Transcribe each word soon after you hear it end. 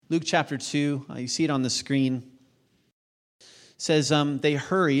Luke chapter 2, you see it on the screen. It says, they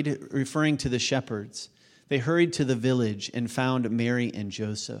hurried, referring to the shepherds. They hurried to the village and found Mary and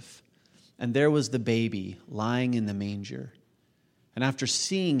Joseph. And there was the baby lying in the manger. And after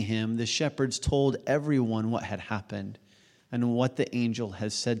seeing him, the shepherds told everyone what had happened and what the angel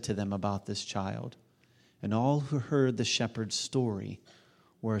had said to them about this child. And all who heard the shepherd's story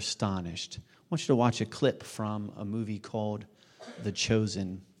were astonished. I want you to watch a clip from a movie called The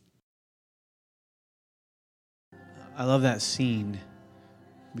Chosen. I love that scene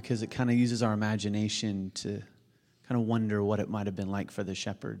because it kind of uses our imagination to kind of wonder what it might have been like for the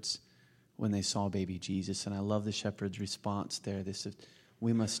shepherds when they saw baby Jesus. And I love the shepherd's response there. They said,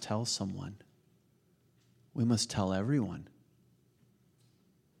 we must tell someone. We must tell everyone.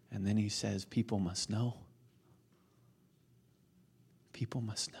 And then he says, people must know. People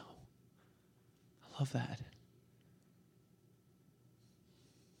must know. I love that.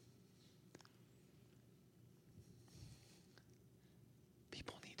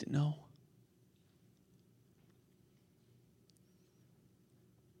 People need to know.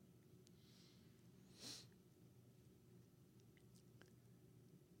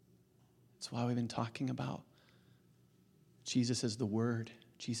 That's why we've been talking about Jesus as the Word,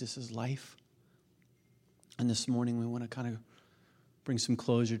 Jesus as life. And this morning we want to kind of bring some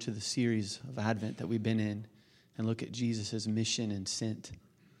closure to the series of Advent that we've been in and look at Jesus' mission and sent.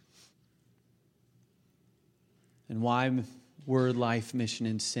 And why Word, life, mission,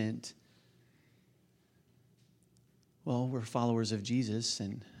 and sent? Well, we're followers of Jesus,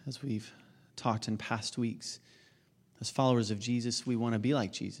 and as we've talked in past weeks, as followers of Jesus, we want to be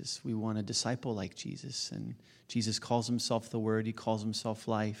like Jesus. We want to disciple like Jesus. And Jesus calls himself the Word. He calls himself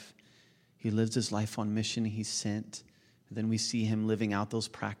life. He lives his life on mission. He's sent. And then we see him living out those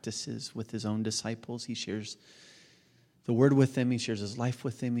practices with his own disciples. He shares the Word with them. He shares his life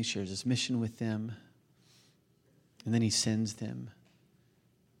with them. He shares his mission with them. And then he sends them.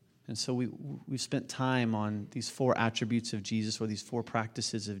 And so we've spent time on these 4 attributes of Jesus, or these 4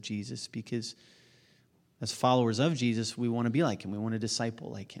 practices of Jesus, because as followers of Jesus, we want to be like him. We want to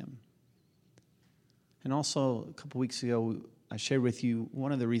disciple like him. And also, a couple weeks ago, I shared with you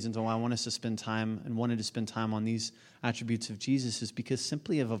one of the reasons why I want us to spend time and wanted to spend time on these attributes of Jesus is because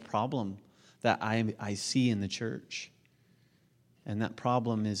simply of a problem that I see in the church. And that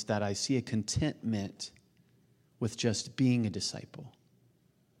problem is that I see a contentment with just being a disciple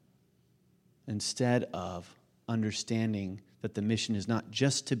instead of understanding that the mission is not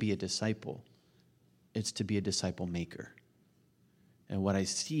just to be a disciple, it's to be a disciple maker. And what I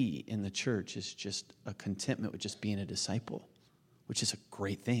see in the church is just a contentment with just being a disciple, which is a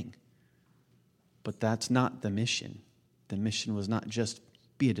great thing. But that's not the mission. The mission was not just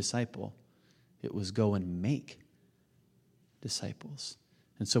be a disciple. It was go and make disciples.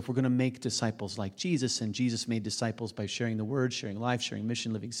 And so if we're going to make disciples like Jesus, and Jesus made disciples by sharing the Word, sharing life, sharing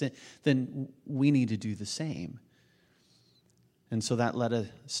mission, living sin, then we need to do the same. And so that led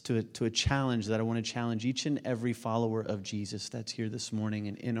us to a challenge that I want to challenge each and every follower of Jesus that's here this morning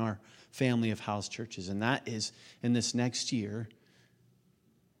and in our family of house churches. And that is, in this next year,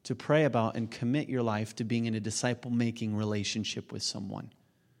 to pray about and commit your life to being in a disciple-making relationship with someone,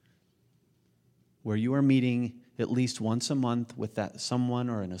 where you are meeting at least once a month with that someone,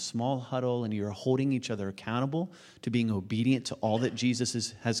 or in a small huddle, and you're holding each other accountable to being obedient to all that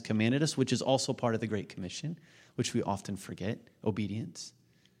Jesus has commanded us, which is also part of the Great Commission, which we often forget, obedience.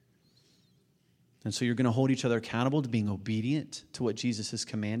 And so you're going to hold each other accountable to being obedient to what Jesus has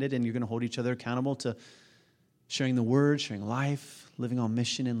commanded, and you're going to hold each other accountable to sharing the Word, sharing life, living on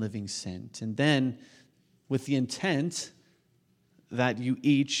mission, and living sent. And then with the intent that you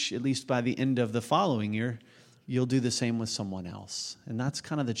each, at least by the end of the following year, you'll do the same with someone else. And that's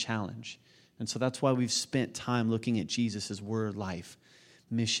kind of the challenge. And so that's why we've spent time looking at Jesus' Word, life,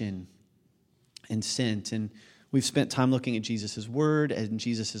 mission, and sent. And we've spent time looking at Jesus' Word and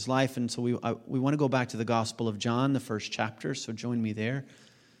Jesus' life. And so we want to go back to the Gospel of John, the first chapter. So join me there.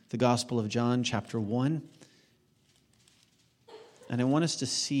 The Gospel of John, chapter 1. And I want us to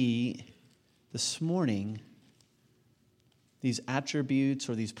see this morning these attributes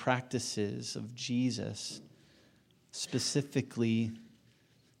or these practices of Jesus, specifically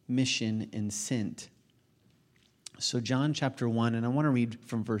mission and sent. So John chapter 1, and I want to read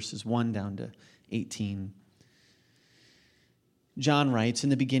from verses 1 down to 18. John writes, "In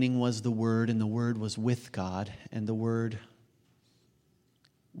the beginning was the Word, and the Word was with God, and the Word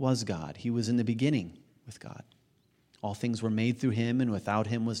was God. He was in the beginning with God. All things were made through him, and without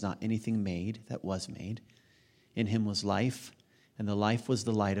him was not anything made that was made. In him was life, and the life was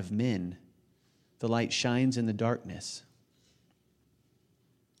the light of men. The light shines in the darkness,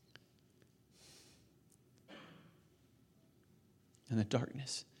 and the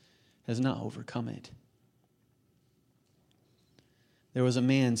darkness has not overcome it. There was a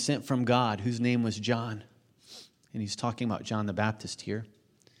man sent from God whose name was John, and he's talking about John the Baptist here.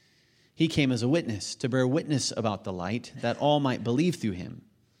 He came as a witness to bear witness about the light, that all might believe through him.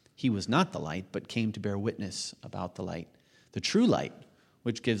 He was not the light, but came to bear witness about the light. The true light,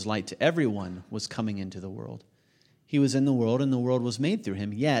 which gives light to everyone, was coming into the world. He was in the world, and the world was made through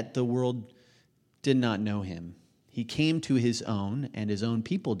him, yet the world did not know him. He came to his own, and his own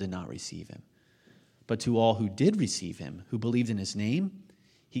people did not receive him. But to all who did receive him, who believed in his name,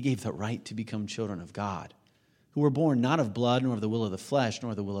 he gave the right to become children of God, who were born not of blood, nor of the will of the flesh,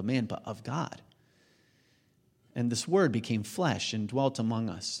 nor of the will of man, but of God. And this word became flesh and dwelt among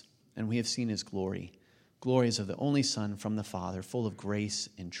us, and we have seen his glory. Glory is of the only Son from the Father, full of grace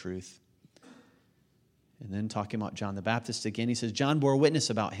and truth. And then talking about John the Baptist again, he says, John bore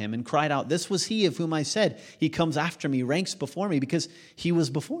witness about him and cried out, this was he of whom I said, he comes after me, ranks before me, because he was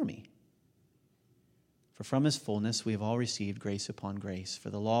before me. For from his fullness we have all received grace upon grace.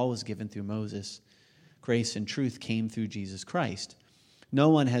 For the law was given through Moses. Grace and truth came through Jesus Christ. No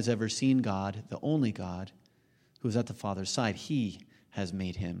one has ever seen God, the only God, who is at the Father's side. He has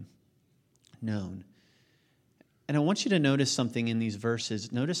made him known. And I want you to notice something in these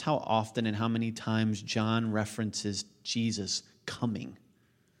verses. Notice how often and how many times John references Jesus coming.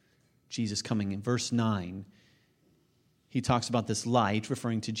 Jesus coming. In verse 9, he talks about this light,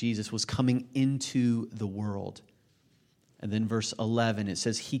 referring to Jesus, was coming into the world. And then verse 11, it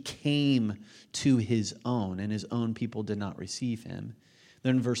says, he came to his own, and his own people did not receive him.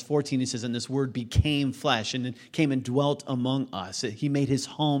 Then in verse 14, he says, and this word became flesh, and it came and dwelt among us. He made his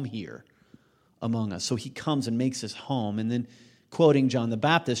home here among us. So he comes and makes his home. And then quoting John the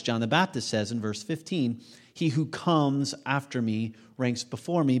Baptist says in verse 15, he who comes after me ranks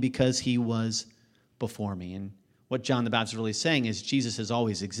before me because he was before me. And what John the Baptist is really saying is Jesus has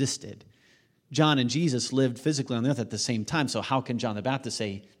always existed. John and Jesus lived physically on the earth at the same time, so how can John the Baptist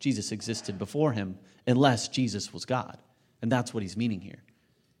say Jesus existed before him unless Jesus was God? And that's what he's meaning here.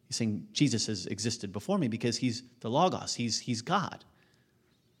 He's saying Jesus has existed before me because he's the Logos, he's God.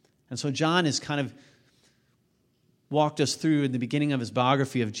 And so John has kind of walked us through in the beginning of his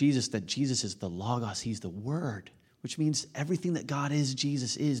biography of Jesus that Jesus is the Logos, he's the Word, which means everything that God is,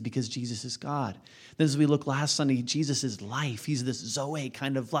 Jesus is, because Jesus is God. Then as we look last Sunday, Jesus is life. He's this Zoe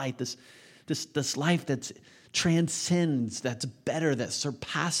kind of light, this life that transcends, that's better, that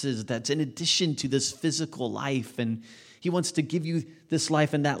surpasses, that's in addition to this physical life. And he wants to give you this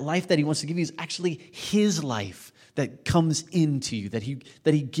life, and that life that he wants to give you is actually his life that comes into you, that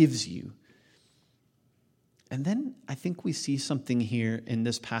he gives you. And then I think we see something here in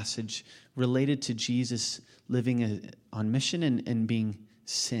this passage related to Jesus living on mission and being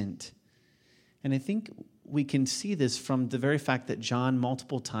sent. And I think we can see this from the very fact that John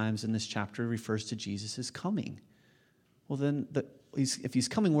multiple times in this chapter refers to Jesus as coming. Well, then, if he's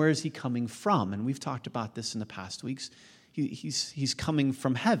coming, where is he coming from? And we've talked about this in the past weeks. He's coming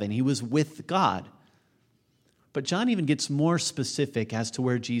from heaven. He was with God. But John even gets more specific as to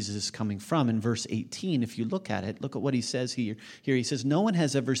where Jesus is coming from. In verse 18, if you look at it, look at what he says here. Here he says, no one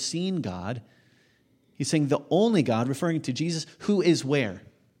has ever seen God. He's saying the only God, referring to Jesus, who is where?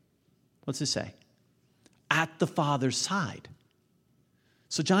 What's it say? At the Father's side.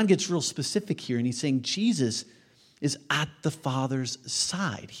 So John gets real specific here, and he's saying Jesus is at the Father's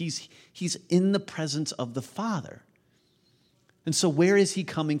side. He's in the presence of the Father. And so where is he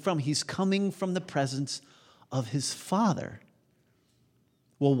coming from? He's coming from the presence of his Father.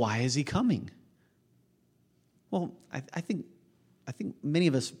 Well, why is he coming? Well, I think many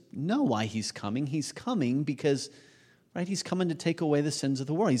of us know why he's coming. He's coming because, right, he's coming to take away the sins of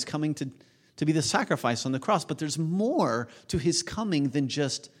the world. He's coming to be the sacrifice on the cross. But there's more to his coming than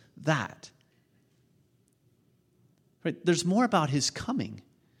just that. Right? There's more about his coming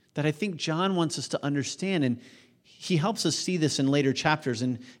that I think John wants us to understand, and he helps us see this in later chapters.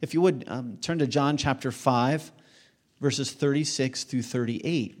 And if you would, turn to John chapter 5, verses 36 through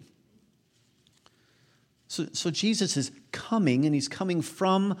 38. So Jesus is coming, and he's coming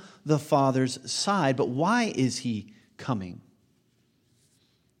from the Father's side. But why is he coming?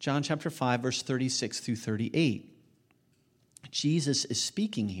 John chapter 5, verse 36 through 38. Jesus is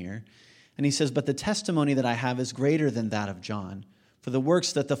speaking here, and he says, but the testimony that I have is greater than that of John. For the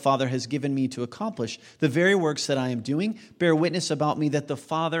works that the Father has given me to accomplish, the very works that I am doing, bear witness about me that the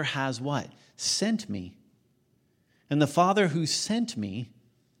Father has what? Sent me. And the Father who sent me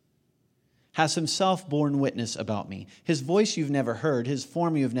has himself borne witness about me. His voice you've never heard, his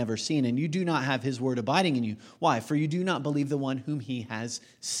form you have never seen, and you do not have his word abiding in you. Why? For you do not believe the one whom he has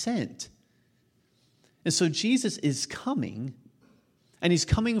sent. And so Jesus is coming And he's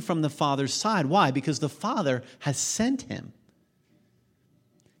coming from the Father's side. Why? Because the Father has sent him.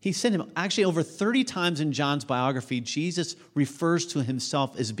 He sent him. Actually, over 30 times in John's biography, Jesus refers to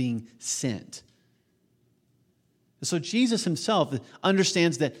himself as being sent. So Jesus himself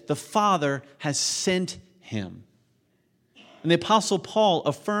understands that the Father has sent him. And the Apostle Paul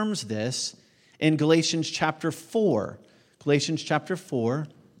affirms this in Galatians chapter 4. Galatians chapter 4,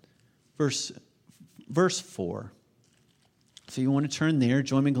 verse 4. So you want to turn there,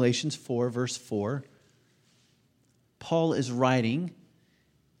 join me in Galatians 4, verse 4. Paul is writing,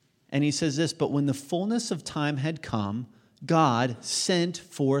 and he says this, "But when the fullness of time had come, God sent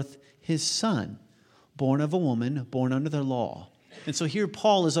forth his Son, born of a woman, born under the law." And so here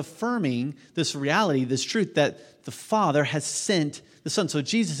Paul is affirming this reality, this truth, that the Father has sent the Son. So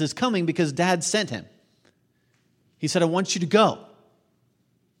Jesus is coming because Dad sent him. He said, "I want you to go."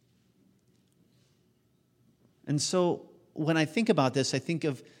 And so when I think about this, I think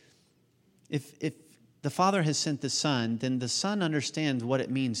of if the Father has sent the Son, then the Son understands what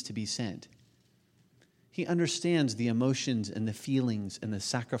it means to be sent. He understands the emotions and the feelings and the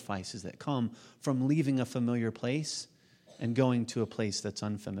sacrifices that come from leaving a familiar place and going to a place that's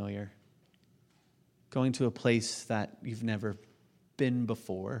unfamiliar. Going to a place that you've never been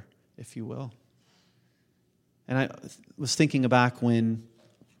before, if you will. And I was thinking back when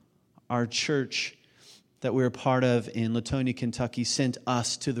our church that we were part of in Latonia, Kentucky, sent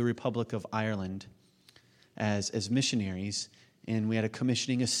us to the Republic of Ireland as missionaries. And we had a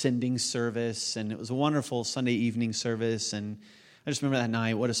commissioning ascending service, and it was a wonderful Sunday evening service. And I just remember that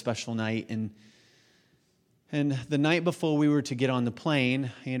night, what a special night. And the night before we were to get on the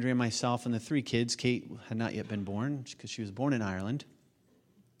plane, Andrea, myself, and the 3 kids, Kate had not yet been born because she was born in Ireland.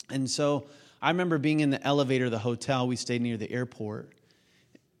 And so I remember being in the elevator of the hotel. We stayed near the airport.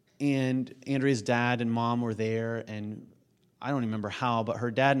 And Andrea's dad and mom were there, and I don't remember how, but her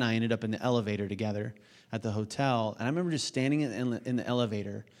dad and I ended up in the elevator together at the hotel. And I remember just standing in the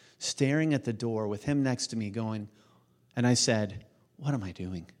elevator, staring at the door with him next to me going, and I said, "What am I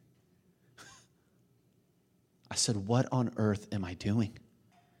doing?" I said, "What on earth am I doing?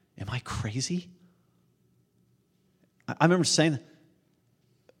 Am I crazy?" I remember saying,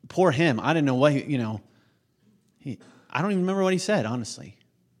 poor him. I didn't know what, I don't even remember what he said, honestly.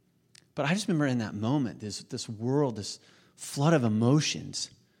 But I just remember in that moment, this world, this flood of emotions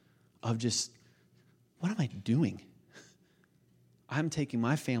of just, what am I doing? I'm taking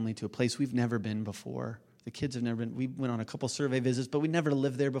my family to a place we've never been before. The kids have never been. We went on a couple survey visits, but we never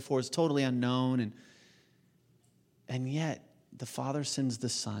lived there before. It's totally unknown. And yet, the Father sends the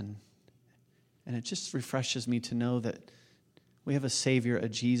Son. And it just refreshes me to know that we have a Savior, a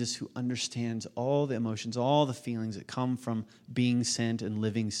Jesus who understands all the emotions, all the feelings that come from being sent and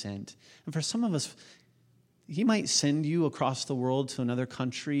living sent. And for some of us, He might send you across the world to another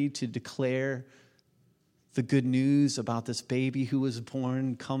country to declare the good news about this baby who was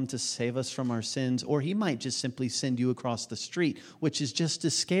born, come to save us from our sins. Or He might just simply send you across the street, which is just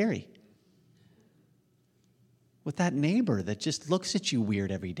as scary. With that neighbor that just looks at you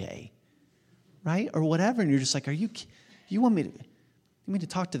weird every day, right? Or whatever, and you're just like, you want me to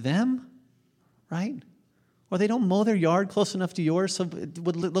talk to them, right? Or they don't mow their yard close enough to yours, so it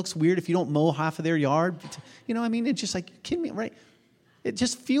looks weird if you don't mow half of their yard. It's just like, kidding me, right? It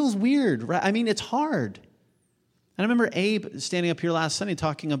just feels weird, right? I mean, it's hard. And I remember Abe standing up here last Sunday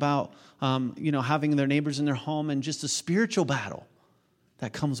talking about, having their neighbors in their home and just a spiritual battle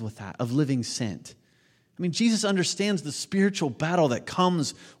that comes with that, of living sent. I mean, Jesus understands the spiritual battle that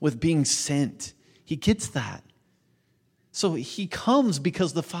comes with being sent. He gets that. So He comes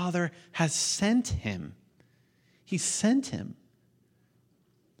because the Father has sent Him. He sent Him.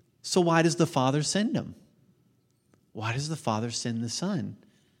 So why does the Father send Him? Why does the Father send the Son?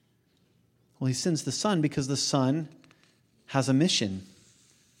 Well, He sends the Son because the Son has a mission.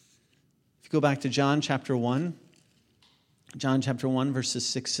 If you go back to John chapter 1, verses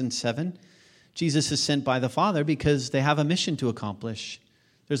 6 and 7, Jesus is sent by the Father because they have a mission to accomplish.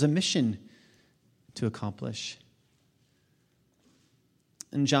 There's a mission to accomplish.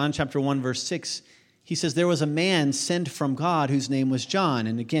 In John chapter 1, verse 6, He says, there was a man sent from God whose name was John.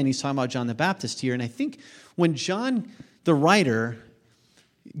 And again, He's talking about John the Baptist here. And I think when John, the writer,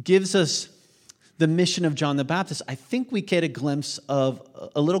 gives us the mission of John the Baptist, I think we get a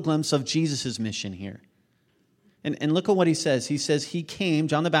little glimpse of Jesus' mission here. And look at what he says. He says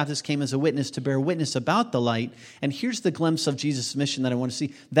John the Baptist came as a witness to bear witness about the light. And here's the glimpse of Jesus' mission that I want to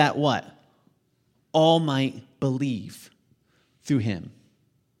see. That what? All might believe through Him.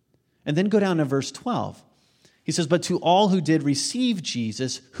 And then go down to verse 12. He says, but to all who did receive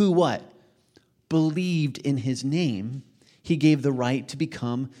Jesus, who what? Believed in His name, He gave the right to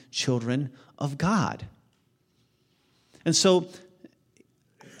become children of God. And so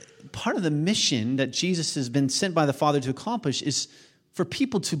part of the mission that Jesus has been sent by the Father to accomplish is for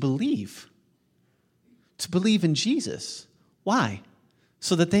people to believe in Jesus. Why?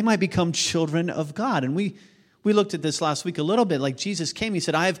 So that they might become children of God. And we looked at this last week a little bit. Like Jesus came, he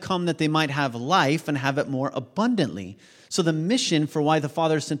said, I have come that they might have life and have it more abundantly. So the mission for why the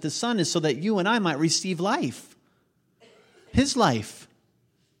Father sent the Son is so that you and I might receive life. His life.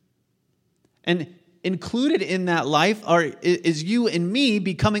 And included in that life is you and me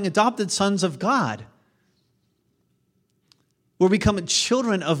becoming adopted sons of God. We're becoming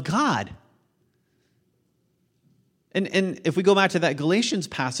children of God. And if we go back to that Galatians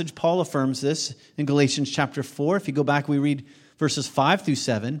passage, Paul affirms this in Galatians chapter 4. If you go back, we read verses 5 through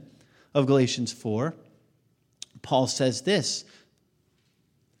 7 of Galatians 4. Paul says this,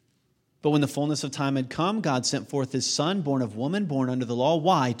 but when the fullness of time had come, God sent forth his Son, born of woman, born under the law.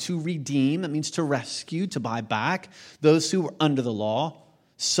 Why? To redeem, that means to rescue, to buy back those who were under the law,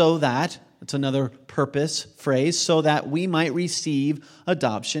 so that, that's another purpose phrase, so that we might receive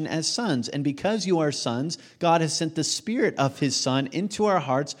adoption as sons. And because you are sons, God has sent the Spirit of his Son into our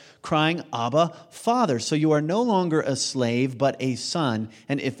hearts, crying, Abba, Father. So you are no longer a slave, but a son.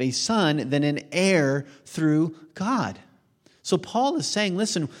 And if a son, then an heir through God. So Paul is saying,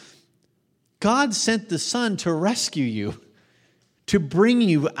 listen, God sent the Son to rescue you, to bring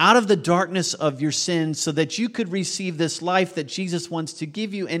you out of the darkness of your sins so that you could receive this life that Jesus wants to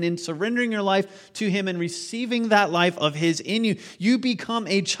give you. And in surrendering your life to him and receiving that life of his in you, you become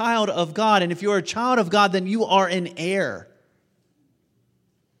a child of God. And if you're a child of God, then you are an heir.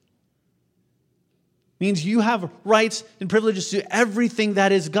 Means you have rights and privileges to everything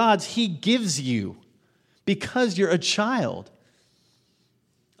that is God's. He gives you because you're a child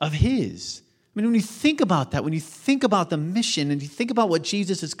of his. I mean, when you think about that, when you think about the mission and you think about what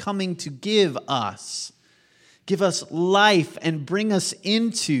Jesus is coming to give us life and bring us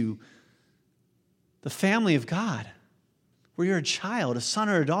into the family of God, where you're a child, a son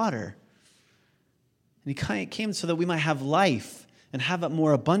or a daughter. And he came so that we might have life and have it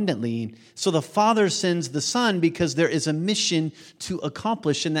more abundantly. So the Father sends the Son because there is a mission to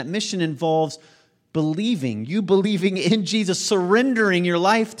accomplish, and that mission involves you believing in Jesus, surrendering your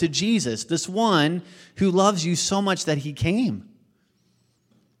life to Jesus, this one who loves you so much that he came.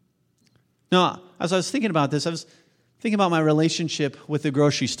 Now, as I was thinking about this, I was thinking about my relationship with the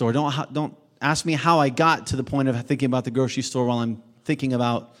grocery store. Don't ask me how I got to the point of thinking about the grocery store while I'm thinking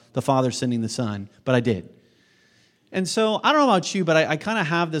about the Father sending the Son, but I did. And so, I don't know about you, but I kind of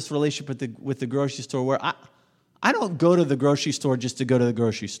have this relationship with the grocery store where I don't go to the grocery store just to go to the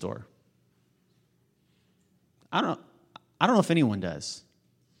grocery store. I don't know if anyone does.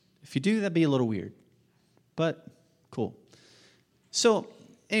 If you do, that'd be a little weird. But cool. So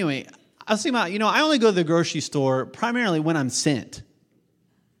anyway, I was thinking about, I only go to the grocery store primarily when I'm sent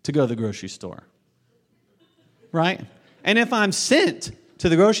to go to the grocery store. Right? And if I'm sent to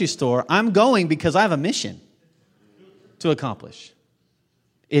the grocery store, I'm going because I have a mission to accomplish.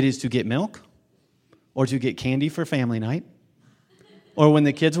 It is to get milk or to get candy for family night. Or when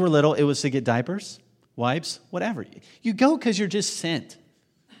the kids were little, it was to get diapers, wipes, whatever. You go because you're just sent.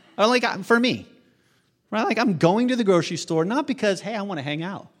 Or like for me, right? Like I'm going to the grocery store not because, hey, I want to hang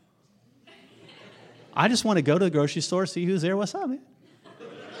out. I just want to go to the grocery store, see who's there, what's up, man.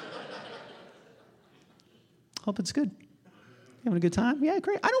 Hope it's good. You having a good time? Yeah,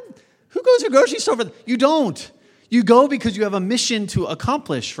 great. Who goes to the grocery store you don't. You go because you have a mission to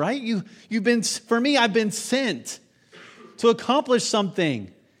accomplish, right? For me, I've been sent to accomplish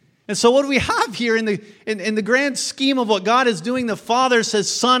something. And so what do we have here in the grand scheme of what God is doing? The Father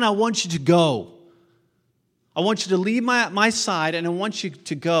says, Son, I want you to go. I want you to leave my side, and I want you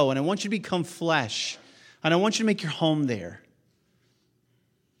to go, and I want you to become flesh, and I want you to make your home there.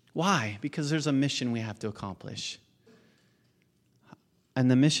 Why? Because there's a mission we have to accomplish. And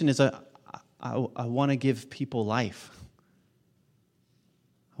the mission is I want to give people life.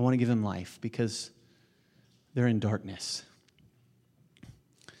 I want to give them life because they're in darkness.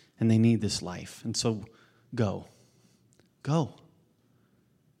 And they need this life. And so, go. Go.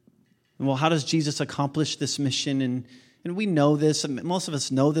 Well, how does Jesus accomplish this mission? And we know this. Most of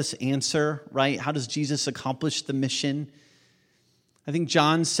us know this answer, right? How does Jesus accomplish the mission? I think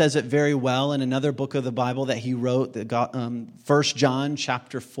John says it very well in another book of the Bible that he wrote, 1 John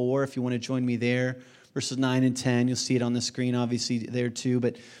chapter 4, if you want to join me there. Verses 9 and 10, you'll see it on the screen, obviously, there too.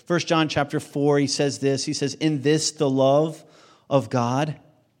 But 1 John chapter 4, he says this. He says, in this the love of God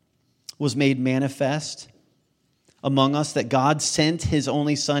was made manifest among us, that God sent his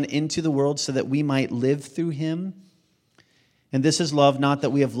only Son into the world so that we might live through him. And this is love, not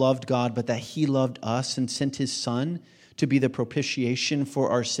that we have loved God, but that he loved us and sent his Son to be the propitiation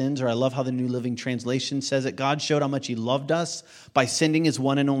for our sins. Or I love how the New Living Translation says it. God showed how much he loved us by sending his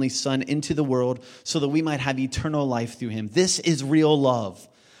one and only Son into the world so that we might have eternal life through him. This is real love.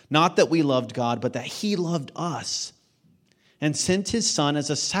 Not that we loved God, but that he loved us and sent his Son as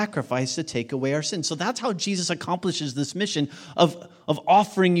a sacrifice to take away our sins. So that's how Jesus accomplishes this mission of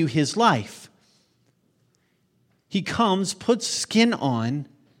offering you his life. He comes, puts skin on,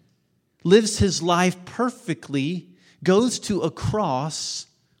 lives his life perfectly, goes to a cross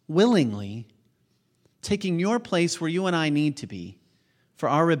willingly, taking your place where you and I need to be for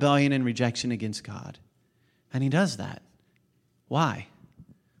our rebellion and rejection against God. And he does that. Why?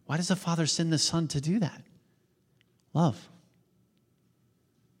 Why does the Father send the Son to do that? Love.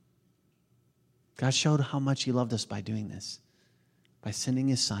 God showed how much he loved us by doing this, by sending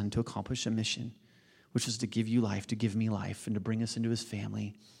his Son to accomplish a mission, which was to give you life, to give me life, and to bring us into his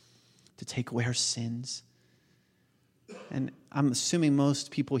family, to take away our sins. And I'm assuming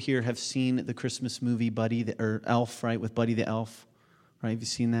most people here have seen the Christmas movie or Elf, right, with Buddy the Elf, right? Have you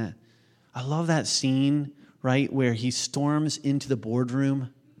seen that? I love that scene, right, where he storms into the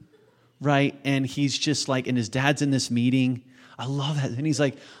boardroom, right, and he's just like, and his dad's in this meeting. I love that. And he's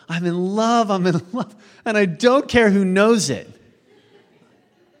like, I'm in love, and I don't care who knows it.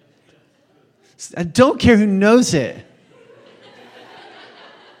 I don't care who knows it.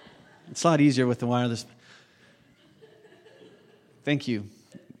 It's a lot easier with the wireless. Thank you.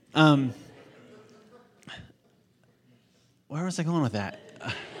 Where was I going with that?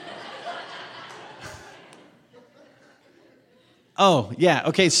 Oh, yeah.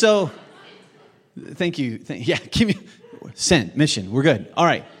 Okay, so thank you. Give me sent mission. We're good. All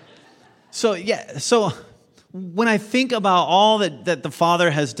right. So when I think about all that the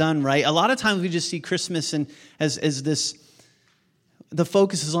Father has done, right, a lot of times we just see Christmas and as this, the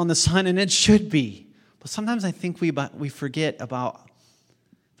focus is on the Son, and it should be. But sometimes I think we forget about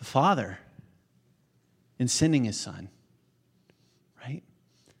the Father in sending his Son, right?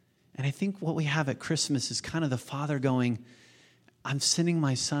 And I think what we have at Christmas is kind of the Father going, I'm sending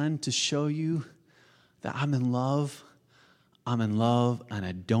my Son to show you that I'm in love, and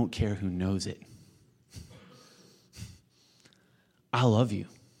I don't care who knows it. I love you.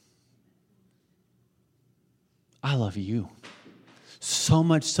 I love you. So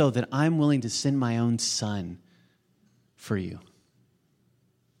much so that I'm willing to send my own Son for you.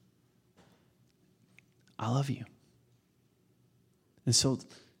 I love you. And so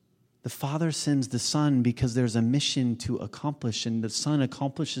the Father sends the Son because there's a mission to accomplish, and the Son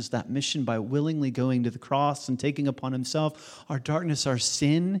accomplishes that mission by willingly going to the cross and taking upon himself our darkness, our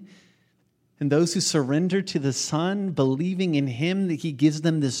sin. And those who surrender to the Son, believing in him, that he gives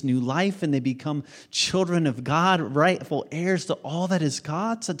them this new life and they become children of God, rightful heirs to all that is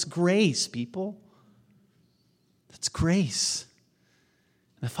God's. That's grace, people. That's grace.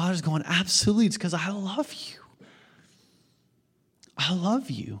 And the Father's going, absolutely, it's because I love you. I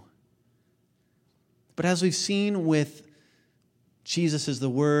love you. But as we've seen with Jesus as the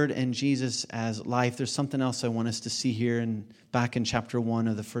Word and Jesus as life, there's something else I want us to see here and back in chapter 1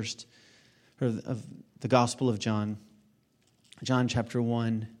 of of the Gospel of John. John chapter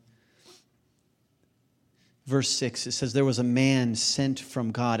 1, verse 6, it says, there was a man sent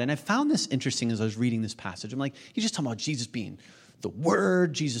from God. And I found this interesting as I was reading this passage. I'm like, he's just talking about Jesus being the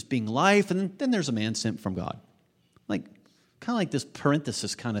Word, Jesus being life, and then there's a man sent from God. Like, kind of like this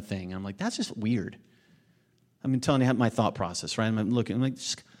parenthesis kind of thing. I'm like, that's just weird. I'm telling you my thought process, right? I'm like,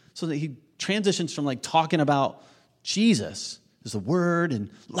 so that he transitions from like talking about Jesus as the Word and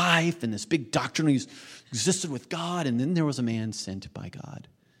life and this big doctrine he's existed with God, and then there was a man sent by God.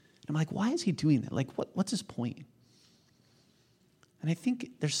 And I'm like, why is he doing that? Like, what's his point? And I think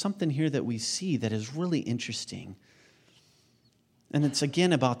there's something here that we see that is really interesting. And it's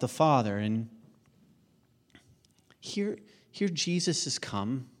again about the Father. And here Jesus has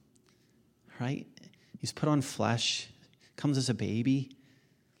come, right? He's put on flesh, comes as a baby.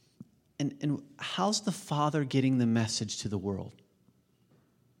 And how's the Father getting the message to the world?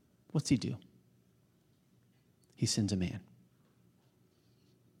 What's he do? He sends a man.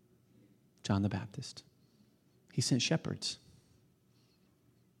 John the Baptist. He sent shepherds.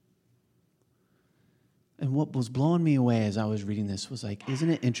 And what was blowing me away as I was reading this was like, isn't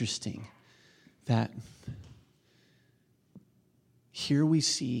it interesting that here we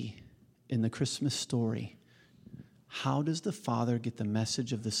see in the Christmas story, how does the Father get the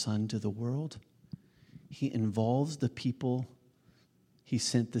message of the Son to the world? He involves the people he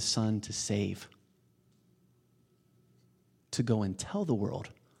sent the Son to save, to go and tell the world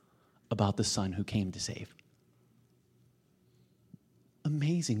about the Son who came to save.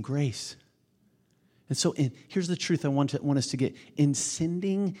 amazing grace. And so here's the truth I want us to get. In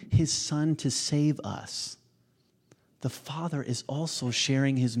sending his Son to save us, the Father is also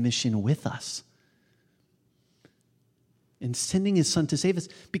sharing his mission with us. In sending his Son to save us,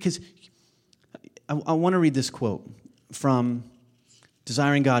 because I want to read this quote from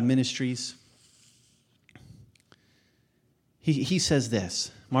Desiring God Ministries. He says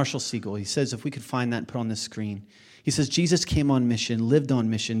this, Marshall Siegel, he says, if we could find that and put on the screen. He says, Jesus came on mission, lived on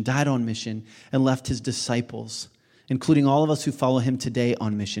mission, died on mission, and left his disciples, including all of us who follow him today,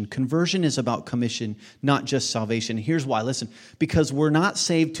 on mission. Conversion is about commission, not just salvation. Here's why. Listen, because we're not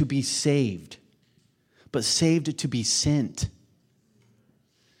saved to be saved, but saved to be sent.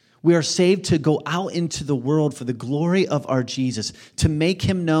 We are saved to go out into the world for the glory of our Jesus, to make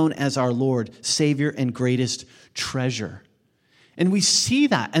him known as our Lord, Savior, and greatest treasure. And we see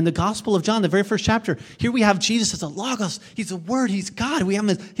that in the Gospel of John, the very first chapter. Here we have Jesus as a Logos. He's a Word. He's God. We have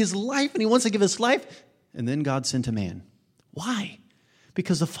his life, and he wants to give us life. And then God sent a man. Why?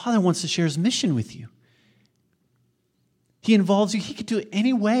 Because the Father wants to share his mission with you. He involves you. He could do it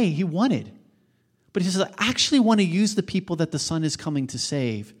any way he wanted. But he says, I actually want to use the people that the Son is coming to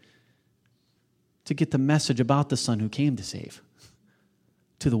save to get the message about the Son who came to save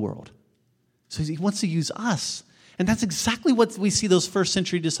to the world. So he wants to use us. And that's exactly what we see those first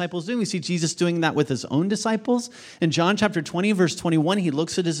century disciples doing. We see Jesus doing that with his own disciples. In John chapter 20, verse 21, he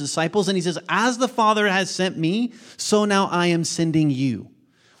looks at his disciples and he says, as the Father has sent me, so now I am sending you.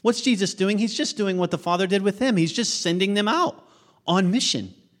 What's Jesus doing? He's just doing what the Father did with him. He's just sending them out on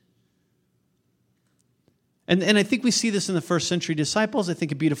mission. And I think we see this in the first century disciples. I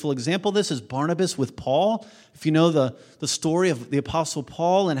think a beautiful example of this is Barnabas with Paul. If you know the story of the Apostle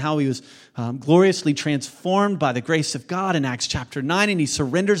Paul and how he was gloriously transformed by the grace of God in Acts chapter 9, and he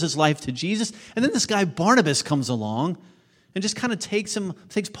surrenders his life to Jesus. And then this guy Barnabas comes along and just kind of takes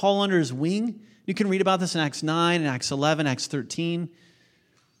Paul under his wing. You can read about this in Acts 9, and Acts 11, Acts 13.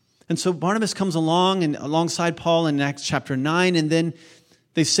 And so Barnabas comes along and alongside Paul in Acts chapter 9, and then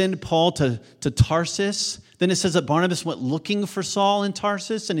they send Paul to Tarsus. Then it says that Barnabas went looking for Saul in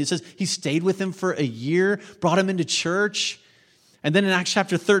Tarsus, and he says he stayed with him for a year, brought him into church. And then in Acts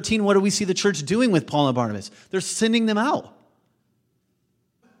chapter 13, what do we see the church doing with Paul and Barnabas? They're sending them out.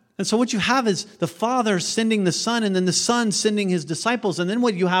 And so what you have is the Father sending the Son, and then the Son sending his disciples. And then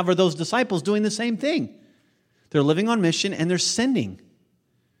what you have are those disciples doing the same thing. They're living on mission, and they're sending.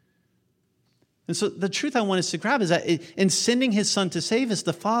 And so the truth I want us to grab is that in sending his Son to save us,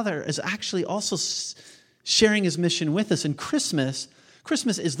 the Father is actually also sharing his mission with us. And Christmas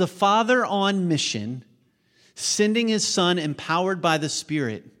is the Father on mission, sending his Son empowered by the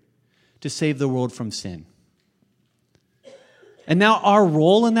Spirit to save the world from sin. And now our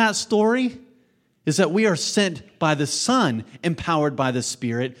role in that story is that we are sent by the Son, empowered by the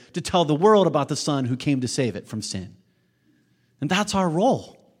Spirit, to tell the world about the Son who came to save it from sin. And that's our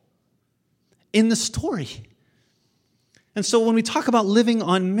role in the story. And so when we talk about living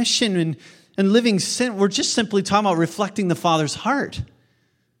on mission and living sent, we're just simply talking about reflecting the Father's heart.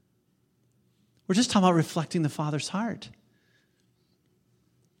 We're just talking about reflecting the Father's heart.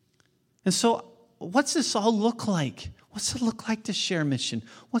 And so what's this all look like? What's it look like to share mission?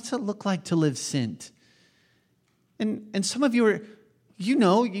 What's it look like to live sent? And some of you are,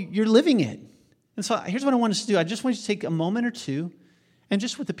 you're living it. And so here's what I want us to do. I just want you to take a moment or two and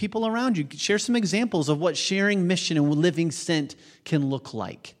just with the people around you, share some examples of what sharing mission and living sent can look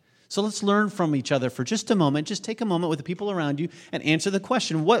like. So let's learn from each other for just a moment. Just take a moment with the people around you and answer the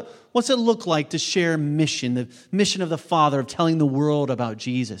question, what's it look like to share mission, the mission of the Father of telling the world about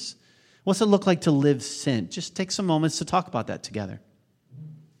Jesus? What's it look like to live sent? Just take some moments to talk about that together.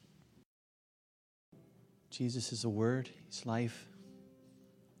 Jesus is the Word. He's life.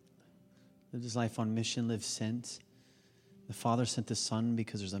 Lived his life on mission, lived sent. The Father sent the Son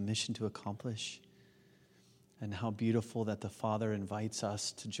because there's a mission to accomplish. And how beautiful that the Father invites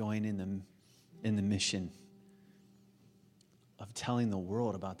us to join in the mission of telling the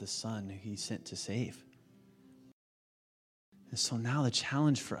world about the Son who he sent to save. And so now the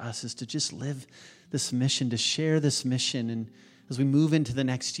challenge for us is to just live this mission, to share this mission. And as we move into the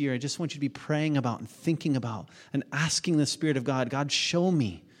next year, I just want you to be praying about and thinking about and asking the Spirit of God, God, show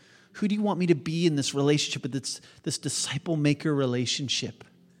me. Who do you want me to be in this relationship, with this disciple-maker relationship?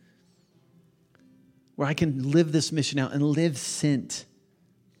 Where I can live this mission out and live sent.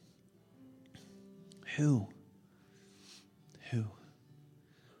 Who?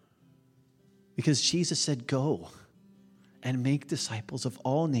 Because Jesus said, go and make disciples of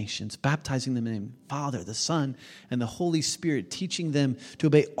all nations, baptizing them in the name of the Father, the Son, and the Holy Spirit, teaching them to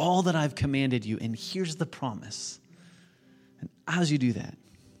obey all that I've commanded you. And here's the promise. And as you do that,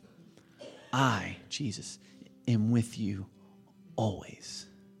 I, Jesus, am with you always.